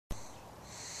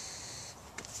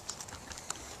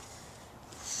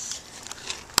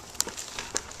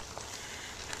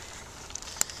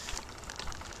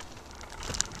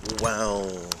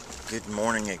Well, good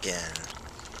morning again.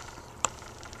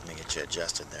 Let me get you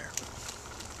adjusted there.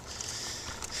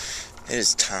 It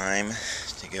is time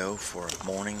to go for a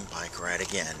morning bike ride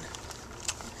again.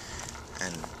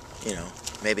 And,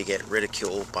 maybe get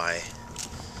ridiculed by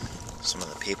some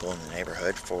of the people in the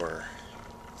neighborhood for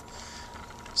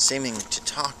seeming to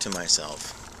talk to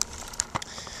myself.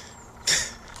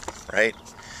 Right?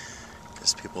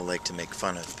 Because people like to make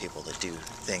fun of people that do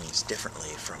things differently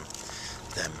from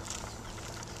them.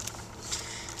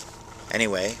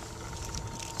 Anyway,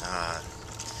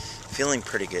 feeling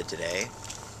pretty good today.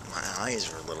 My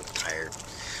eyes are a little tired.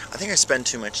 I think I spend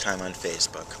too much time on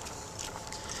Facebook.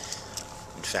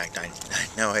 In fact, I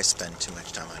know I spend too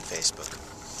much time on Facebook.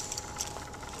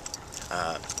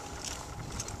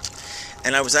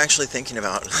 And I was actually thinking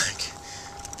about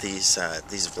these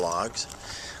vlogs.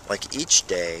 Like each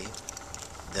day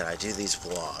that I do these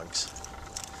vlogs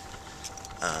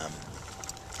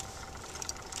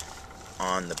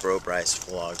on the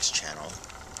BroBryceVlogs channel,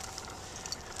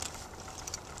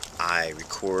 I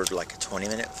record like a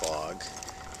 20-minute vlog,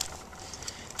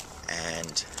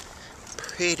 and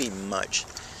pretty much,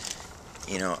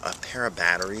 a pair of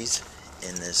batteries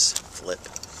in this flip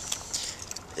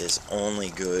is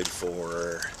only good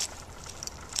for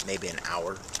maybe an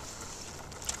hour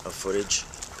of footage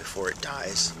before it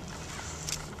dies.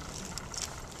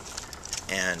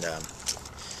 And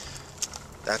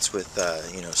that's with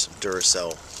some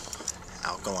Duracell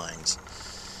alkalines,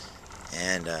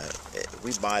 and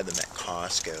we buy them at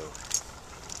Costco,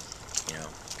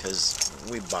 because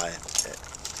we buy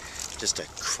just a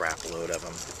crap load of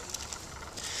them,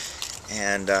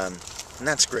 and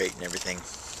that's great and everything.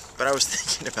 But I was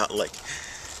thinking about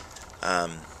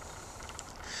I'm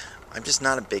just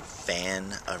not a big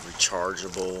fan of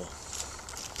rechargeable,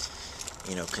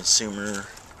 consumer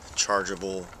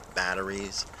chargeable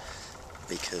batteries,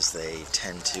 because they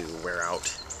tend to wear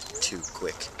out too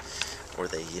quick, or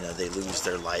they lose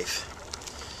their life.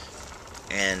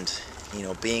 And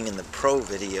being in the pro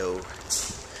video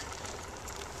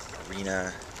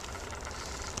arena,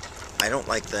 I don't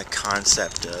like the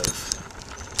concept of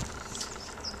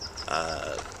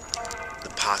the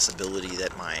possibility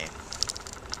that my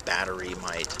battery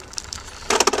might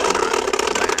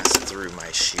not last through my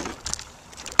shoot.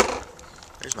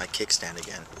 There's my kickstand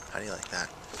again. How do you like that?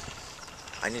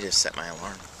 I need to set my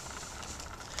alarm.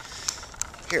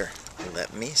 Here,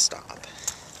 let me stop,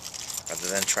 rather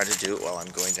than try to do it while I'm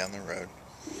going down the road.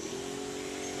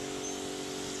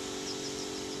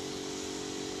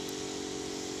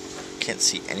 Can't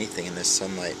see anything in this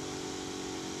sunlight.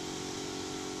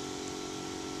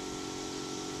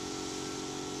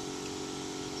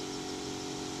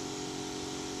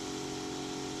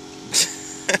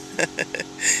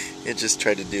 It just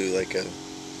tried to do like a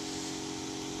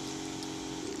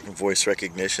voice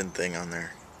recognition thing on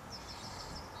there.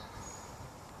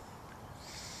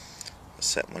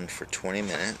 Set one for 20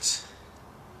 minutes.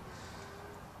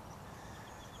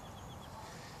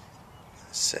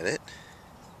 Set it.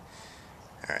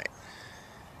 Alright.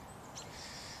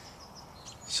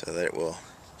 So that it will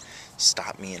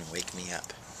stop me and wake me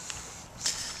up.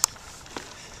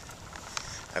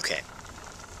 Okay.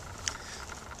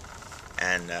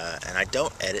 And I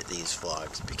don't edit these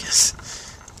vlogs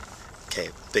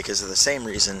because of the same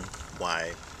reason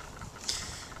why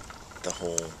the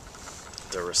whole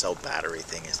Duracell battery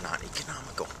thing is not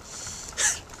economical.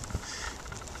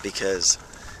 Because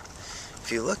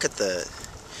if you looked at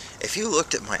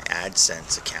my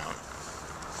AdSense account,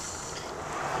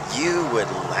 you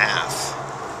would laugh,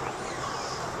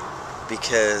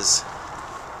 because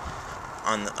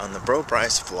on the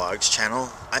BroBryceVlogs channel,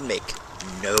 I make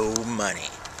no money.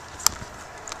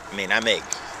 I mean, I make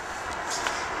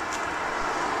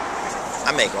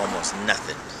almost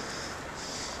nothing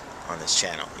on this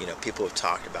channel. People have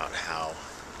talked about how,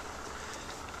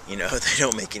 they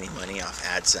don't make any money off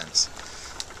AdSense.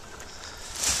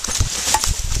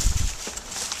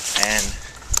 And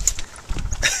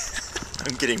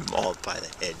I'm getting mauled by the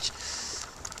hedge.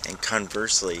 And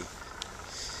conversely,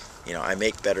 I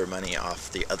make better money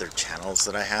off the other channels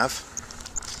that I have,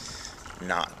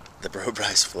 not the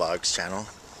BroBryceVlogs channel,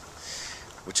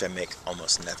 which I make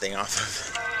almost nothing off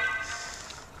of.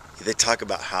 They talk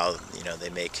about how, they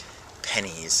make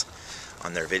pennies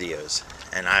on their videos,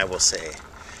 and I will say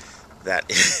that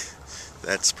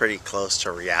that's pretty close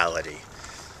to reality,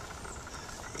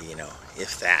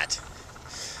 if that,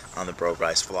 on the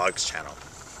BroBryceVlogs channel.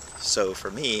 So for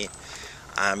me,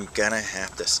 I'm gonna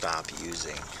have to stop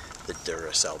using the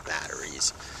Duracell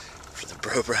batteries for the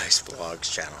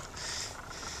BroBryceVlogs channel,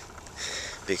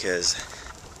 because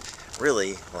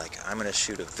really, I'm gonna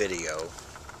shoot a video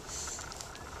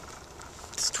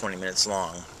It's 20 minutes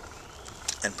long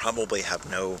and probably have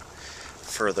no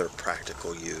further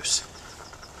practical use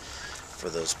for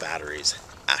those batteries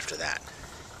after that.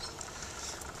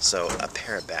 So a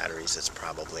pair of batteries is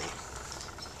probably,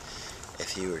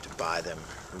 if you were to buy them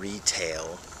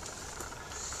retail,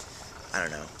 I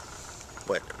don't know,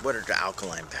 what are the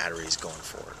alkaline batteries going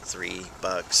for? $3,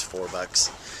 $4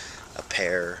 a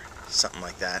pair, something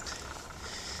like that.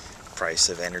 Price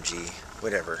of energy,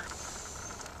 whatever.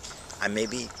 I may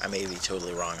be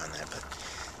totally wrong on that, but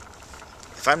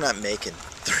if I'm not making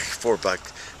 $3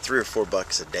 or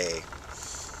 $4 a day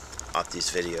off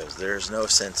these videos, there's no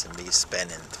sense in me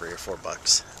spending $3 or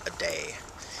 $4 a day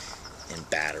in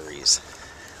batteries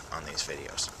on these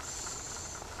videos.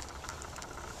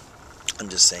 I'm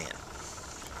just saying.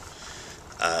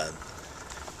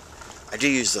 I do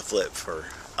use the Flip for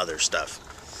other stuff.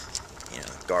 You know,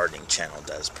 the gardening channel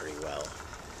does pretty well.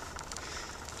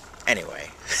 Anyway,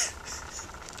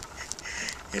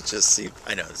 it just seems,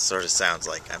 I know it sort of sounds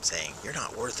like I'm saying, you're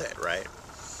not worth it, right?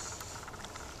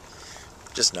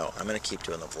 Just know, I'm going to keep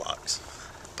doing the vlogs,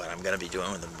 but I'm going to be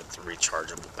doing them with the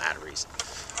rechargeable batteries.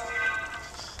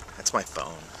 That's my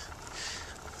phone.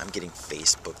 I'm getting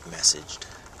Facebook messaged,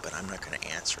 but I'm not going to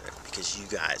answer it because you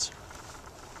guys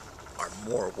are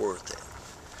more worth it.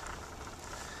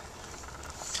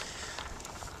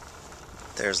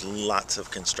 There's lots of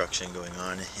construction going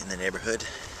on in the neighborhood.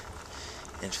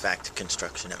 In fact,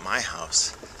 construction at my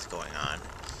house is going on.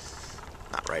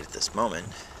 Not right at this moment,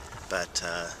 but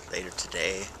later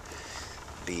today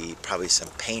be probably some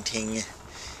painting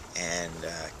and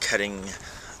cutting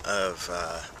of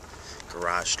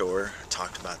garage door. I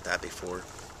talked about that before,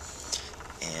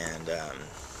 and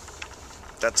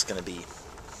that's gonna be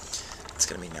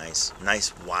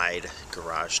nice wide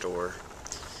garage door.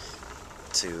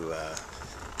 To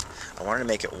I wanted to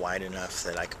make it wide enough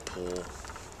that I could pull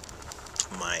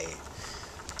my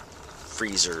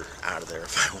freezer out of there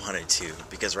if I wanted to,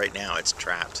 because right now it's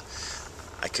trapped.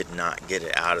 I could not get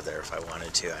it out of there if I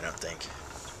wanted to, I don't think.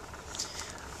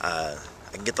 I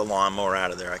can get the lawnmower out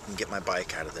of there, I can get my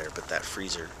bike out of there, but that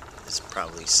freezer is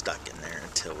probably stuck in there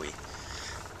until we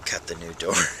cut the new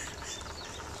door.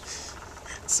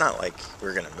 It's not like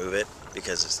we're gonna move it,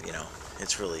 because it's, you know,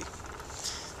 it's really,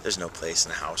 there's no place in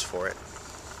the house for it.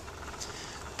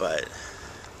 But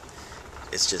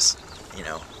it's just, you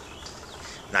know,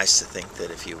 nice to think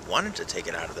that if you wanted to take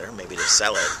it out of there, maybe to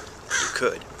sell it, you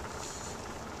could.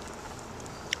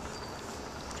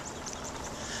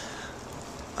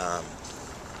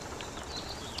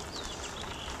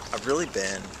 I've really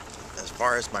been, as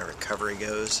far as my recovery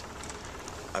goes,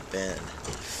 I've been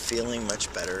feeling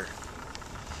much better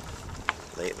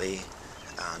lately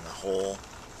on the whole,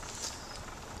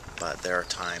 but there are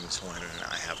times when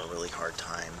I have a really hard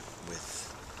time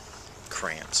with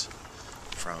cramps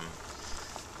from,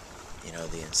 you know,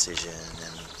 the incision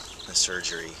and the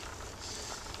surgery,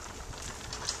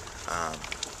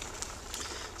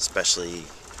 especially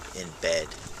in bed.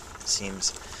 It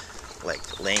seems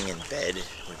like laying in bed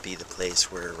would be the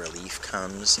place where relief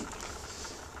comes,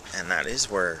 and that is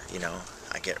where, you know,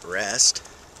 I get rest.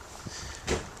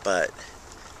 But,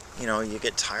 you know, you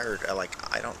get tired.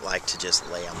 I don't like to just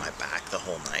lay on my back the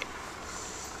whole night.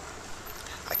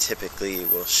 I typically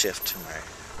will shift to my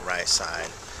right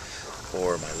side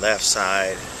or my left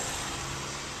side,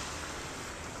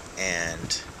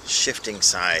 and shifting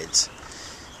sides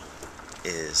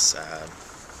is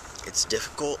it's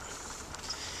difficult,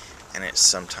 and it's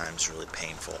sometimes really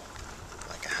painful.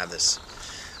 Like, I have this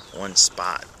one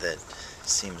spot that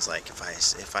seems like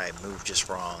if I move just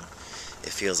wrong, it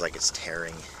feels like it's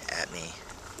tearing at me.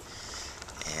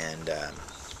 And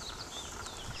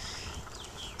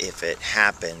if it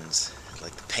happens,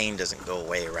 like, the pain doesn't go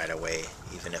away right away,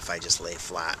 even if I just lay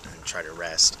flat and try to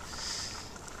rest.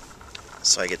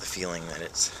 So I get the feeling that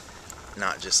it's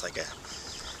not just like a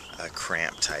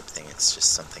cramp type thing, it's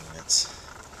just something that's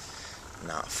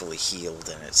not fully healed,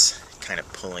 and it's kind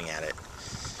of pulling at it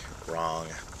wrong.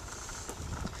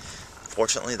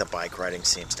 Fortunately, the bike riding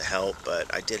seems to help,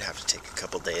 but I did have to take a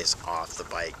couple days off the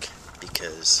bike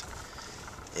because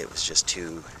it was just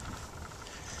too,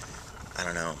 I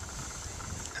don't know,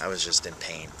 I was just in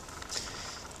pain,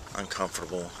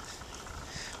 uncomfortable.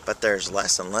 But there's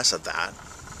less and less of that.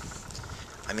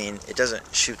 I mean, it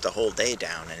doesn't shoot the whole day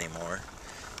down anymore.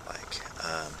 Like,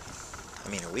 I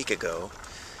mean, a week ago,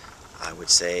 I would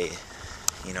say,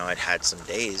 you know, I'd had some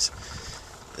days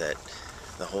that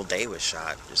the whole day was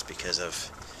shot just because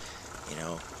of, you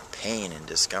know, pain and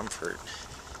discomfort.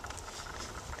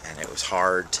 And it was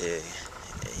hard to,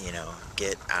 you know,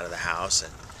 get out of the house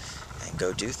and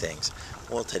go do things.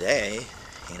 Well, today,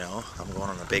 You know, I'm going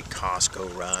on a big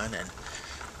Costco run, and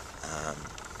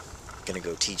gonna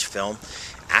go teach film.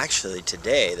 Actually,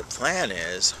 today the plan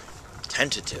is,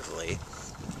 tentatively,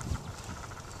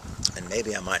 and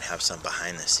maybe I might have some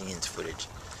behind the scenes footage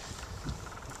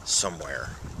somewhere.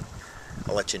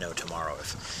 I'll let you know tomorrow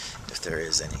if there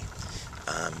is any.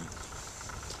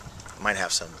 Might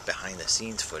have some behind the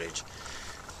scenes footage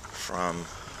from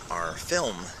our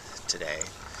film today,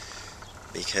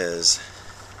 because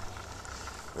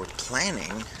we're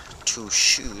planning to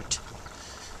shoot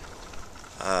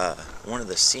one of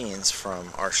the scenes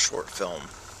from our short film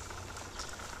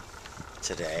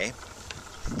today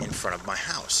in front of my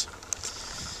house.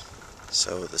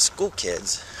 So the school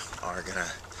kids are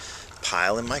gonna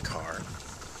pile in my car,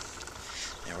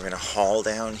 and we're gonna haul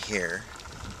down here,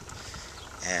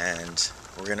 and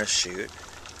we're gonna shoot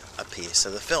a piece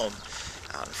of the film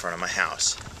out in front of my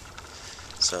house.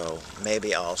 So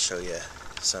maybe I'll show you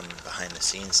some behind the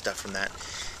scenes stuff from that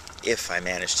if I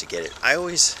manage to get it. I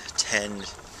always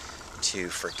tend to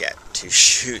forget to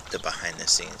shoot the behind the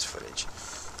scenes footage.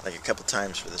 Like a couple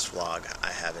times for this vlog,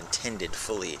 I have intended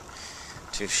fully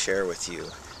to share with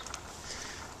you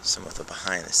some of the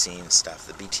behind the scenes stuff,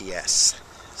 the BTS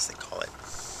as they call it.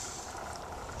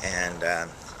 And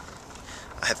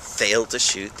I have failed to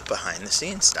shoot the behind the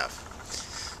scenes stuff.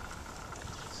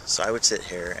 So I would sit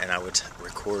here and I would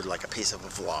record like a piece of a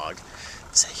vlog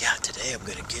and say, yeah, today I'm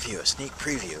going to give you a sneak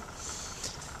preview.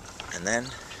 And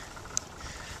then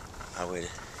I would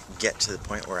get to the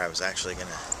point where I was actually going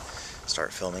to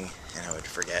start filming, and I would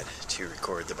forget to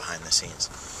record the behind the scenes.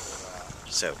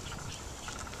 So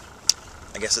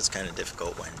I guess it's kind of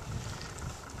difficult when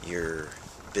you're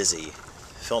busy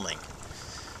filming,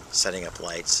 setting up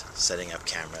lights, setting up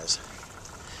cameras,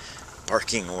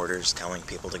 barking orders, telling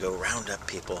people to go round up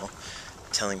people,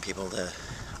 telling people to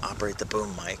operate the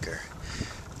boom mic, or,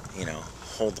 you know,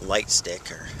 hold the light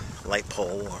stick or light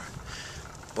pole or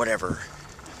whatever.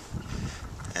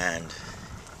 And,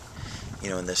 you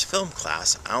know, in this film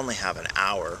class, I only have an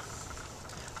hour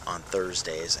on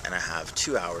Thursdays, and I have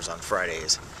 2 hours on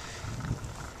Fridays.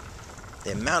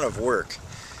 The amount of work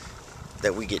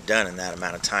that we get done in that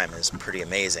amount of time is pretty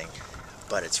amazing,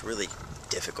 but it's really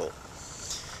difficult.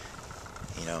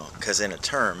 You know, because in a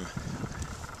term,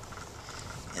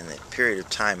 in the period of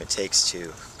time it takes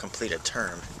to complete a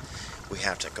term, we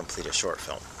have to complete a short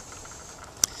film,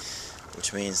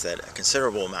 which means that a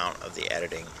considerable amount of the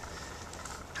editing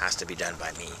has to be done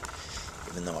by me,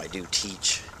 even though I do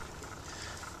teach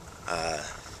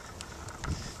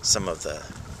some of the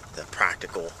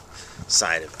practical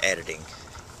side of editing.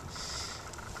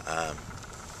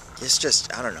 It's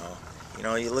just, I don't know, you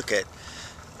know, you look at,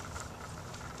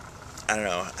 I don't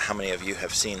know how many of you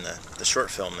have seen the short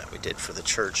film that we did for the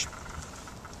church.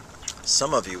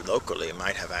 Some of you locally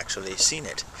might have actually seen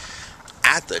it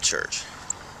at the church.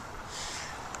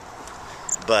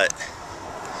 But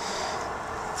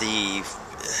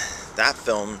that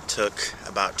film took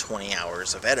about 20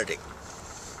 hours of editing,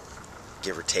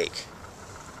 give or take.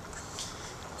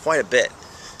 Quite a bit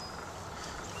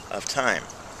of time.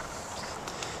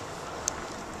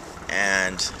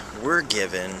 And we're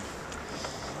given,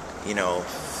 you know,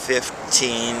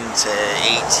 15 to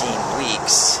 18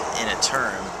 weeks in a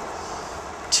term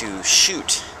to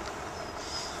shoot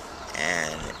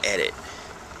and edit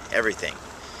everything.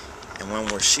 And when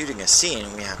we're shooting a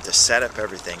scene, we have to set up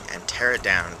everything and tear it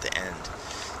down at the end.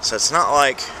 So it's not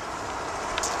like,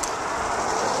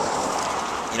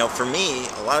 you know, for me,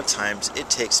 a lot of times it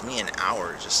takes me an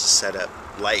hour just to set up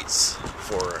lights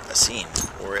for a scene,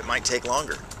 or it might take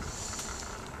longer.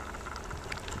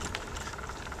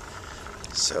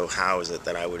 So how is it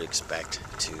that I would expect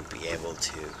to be able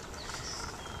to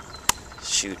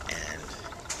shoot and,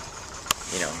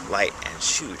 you know, light and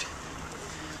shoot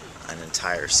an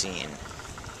entire scene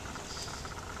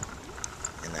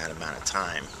in that amount of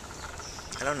time?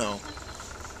 I don't know.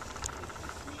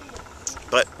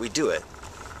 But we do it.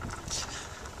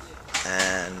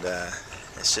 And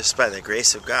it's just by the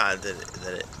grace of God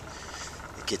that it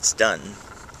gets done.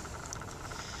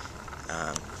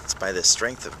 It's by the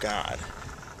strength of God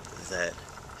that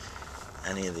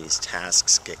any of these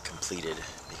tasks get completed,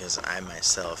 because I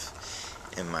myself,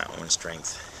 in my own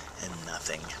strength, am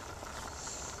nothing.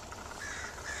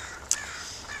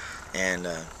 And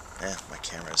my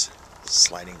camera's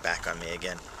sliding back on me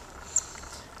again.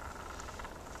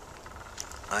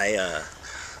 I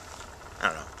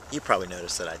don't know. You probably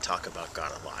noticed that I talk about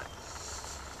God a lot,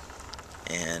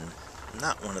 and I'm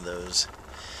not one of those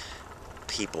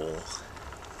people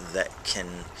that can,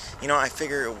 you know, I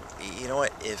figure, you know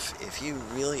what, if you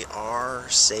really are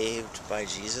saved by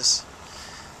Jesus,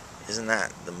 Isn't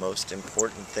that the most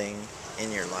important thing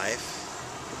in your life?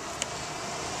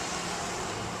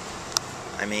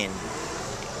 I mean,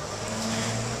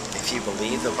 if you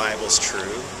believe the Bible's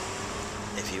true,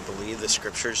 if you believe the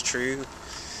Scripture's true,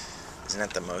 isn't that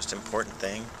the most important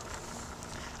thing?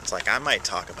 It's like I might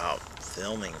talk about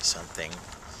filming something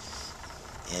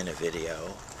in a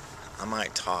video. I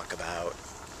might talk about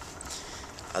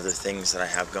other things that I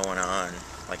have going on,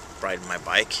 like riding my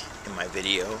bike in my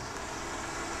video,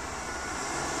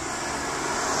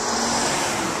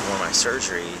 or my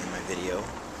surgery in my video.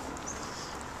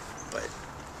 But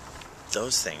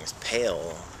those things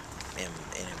pale in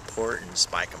importance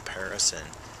by comparison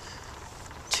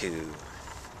to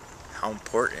how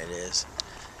important it is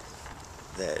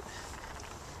that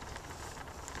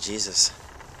Jesus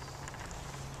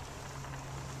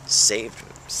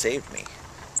saved me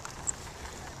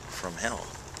from hell.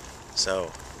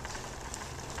 So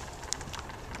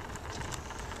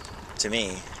to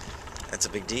me, that's a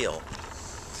big deal.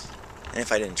 And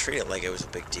if I didn't treat it like it was a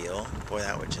big deal, boy,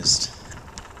 that would just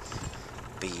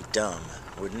be dumb,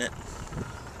 wouldn't it?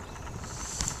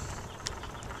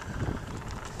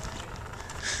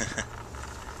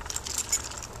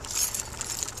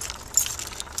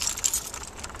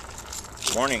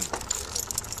 Morning.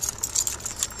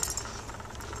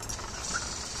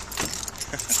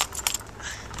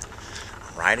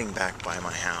 Riding back by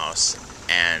my house,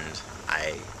 and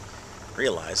I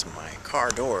realized my car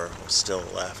door was still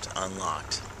left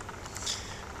unlocked,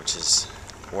 which is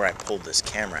where I pulled this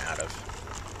camera out of.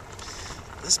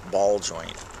 This ball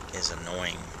joint is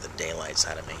annoying the daylights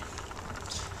out of me.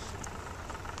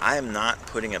 I am not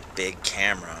putting a big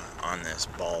camera on this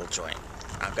ball joint.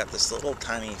 I've got this little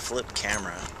tiny flip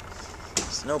camera.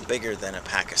 It's no bigger than a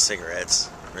pack of cigarettes,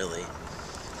 really.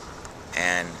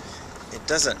 And it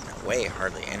doesn't weigh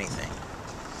hardly anything.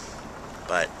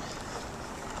 But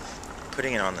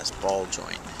putting it on this ball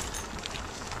joint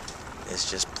is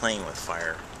just playing with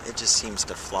fire. It just seems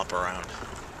to flop around.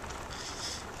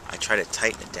 I try to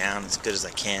tighten it down as good as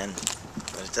I can,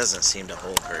 but it doesn't seem to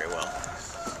hold very well.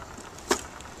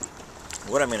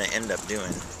 What I'm going to end up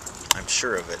doing, I'm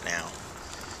sure of it now,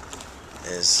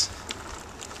 is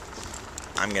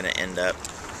I'm going to end up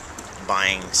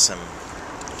buying some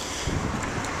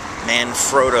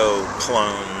Manfrotto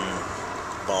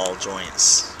clone ball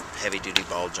joints, heavy duty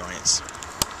ball joints,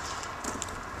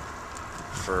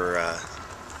 for a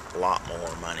lot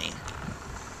more money.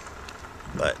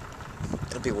 But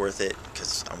it'll be worth it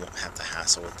because I won't have to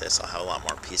hassle with this. I'll have a lot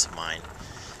more peace of mind.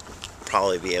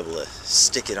 Probably be able to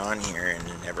stick it on here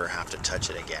and never have to touch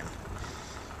it again.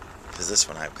 Because this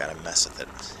one I've got to mess with it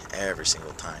every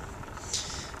single time.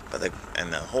 But the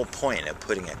whole point of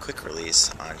putting a quick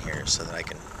release on here so that I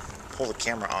can pull the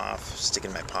camera off, stick it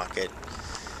in my pocket,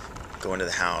 go into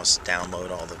the house,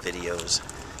 download all the videos,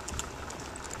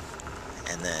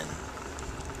 and then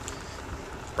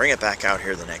bring it back out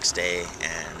here the next day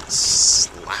and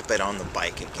slap it on the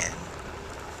bike again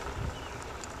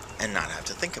and not have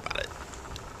to think about it.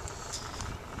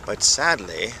 But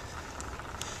sadly,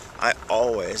 I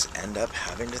always end up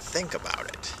having to think about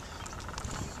it.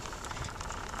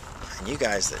 And you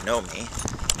guys that know me,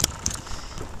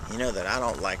 you know that I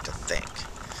don't like to think.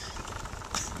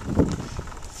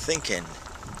 Thinking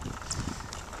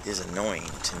is annoying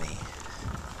to me.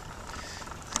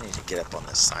 I need to get up on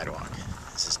this sidewalk.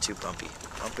 This is too bumpy.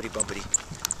 Bumpity bumpity.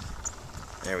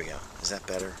 There we go. Is that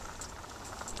better?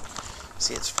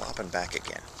 See, it's flopping back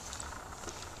again.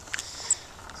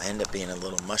 I end up being a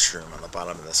little mushroom on the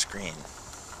bottom of the screen.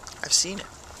 I've seen it.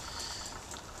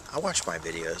 I watch my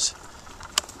videos.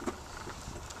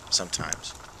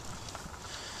 Sometimes.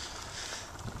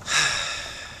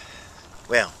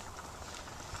 Well,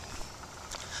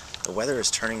 the weather is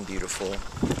turning beautiful.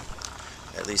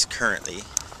 At least currently,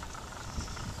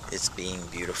 it's being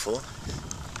beautiful.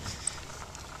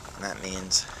 And that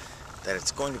means that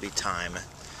it's going to be time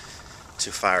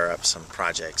to fire up some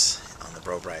projects on the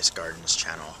BroBryce Gardens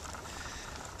channel.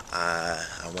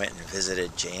 I went and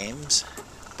visited James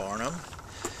Barnum.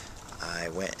 I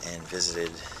went and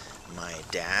visited my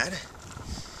dad,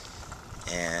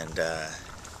 and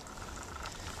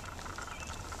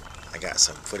I got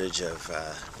some footage of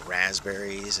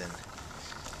raspberries and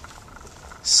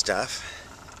stuff.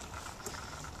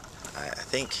 I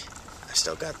think I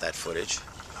still got that footage.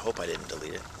 I hope I didn't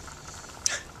delete it.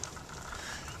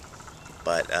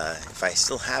 But if I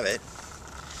still have it,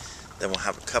 then we'll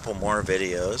have a couple more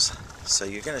videos. So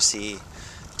you're going to see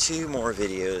 2 more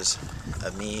videos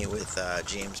of me with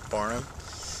James Barnum,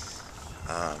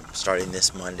 starting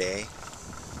this Monday.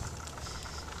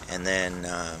 And then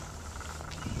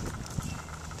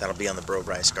that'll be on the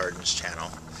BroBryce Gardens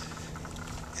channel.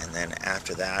 And then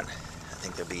after that, I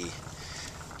think there'll be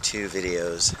 2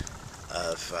 videos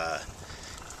of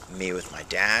me with my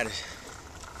dad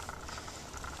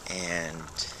and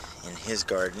in his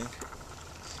garden.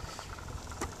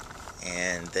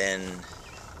 And then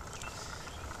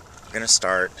we're going to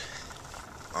start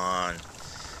on,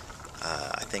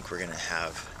 I think we're going to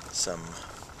have some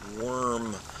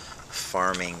worm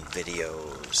farming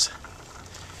videos.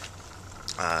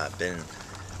 I've been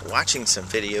watching some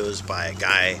videos by a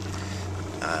guy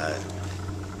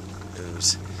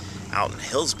who's out in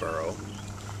Hillsboro,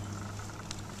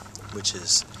 which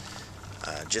is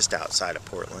just outside of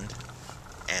Portland,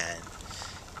 and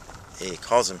he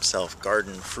calls himself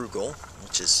Garden Frugal,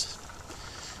 which is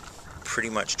pretty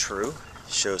much true.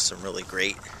 He shows some really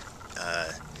great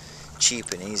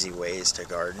cheap and easy ways to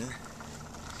garden,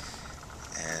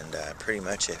 and pretty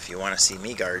much if you want to see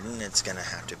me garden, it's gonna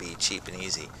have to be cheap and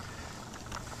easy,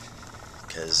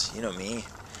 because you know me,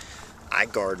 I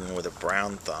garden with a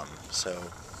brown thumb. So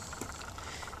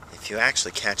if you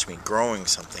actually catch me growing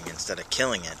something instead of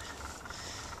killing it,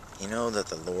 you know that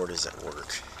the Lord is at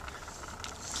work.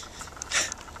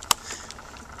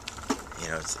 You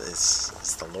know,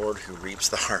 it's the Lord who reaps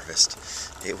the harvest.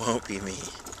 It won't be me.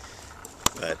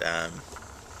 But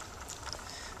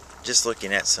just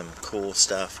looking at some cool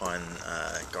stuff on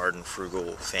Garden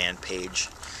Frugal fan page.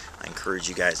 I encourage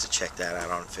you guys to check that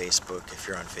out on Facebook. If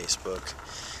you're on Facebook,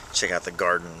 check out the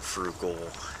Garden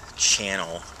Frugal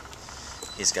channel.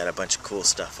 He's got a bunch of cool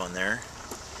stuff on there.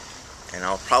 And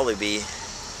I'll probably be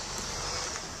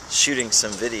shooting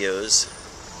some videos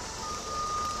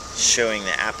showing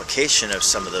the application of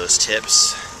some of those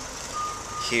tips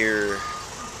here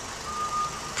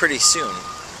pretty soon.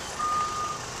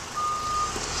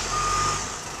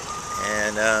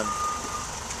 And they're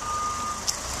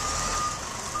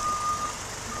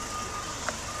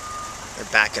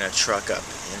backing a truck up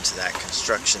into that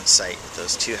construction site with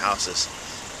those 2 houses.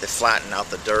 They flattened out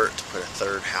the dirt to put a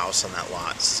 3rd house on that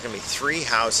lot. So it's going to be 3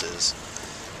 houses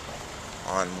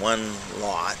on one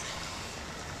lot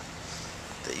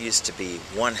that used to be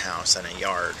 1 house and a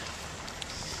yard.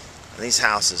 And these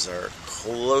houses are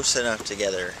close enough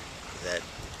together that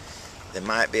they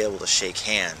might be able to shake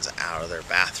hands out of their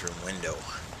bathroom window.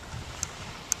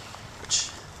 Which,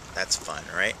 that's fun,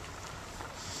 right?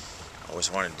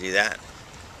 Always wanted to do that.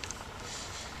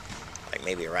 Like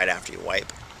maybe right after you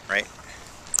wipe, right?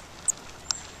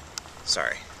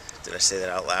 Sorry, did I say that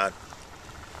out loud?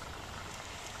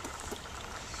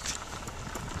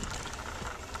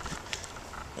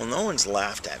 Well, no one's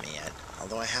laughed at me yet,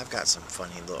 although I have got some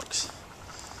funny looks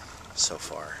so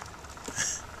far.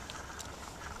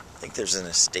 I think there's an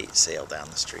estate sale down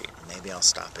the street. Maybe I'll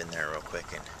stop in there real quick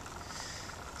and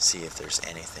see if there's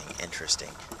anything interesting.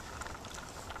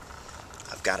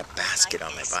 I've got a basket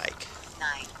on my bike.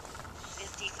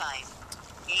 9:55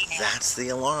 a.m. That's the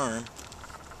alarm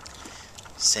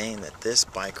saying that this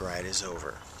bike ride is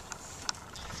over.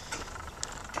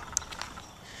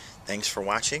 Thanks for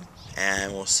watching,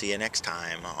 and we'll see you next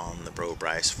time on the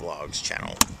BroBryceVlogs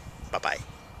channel. Bye-bye.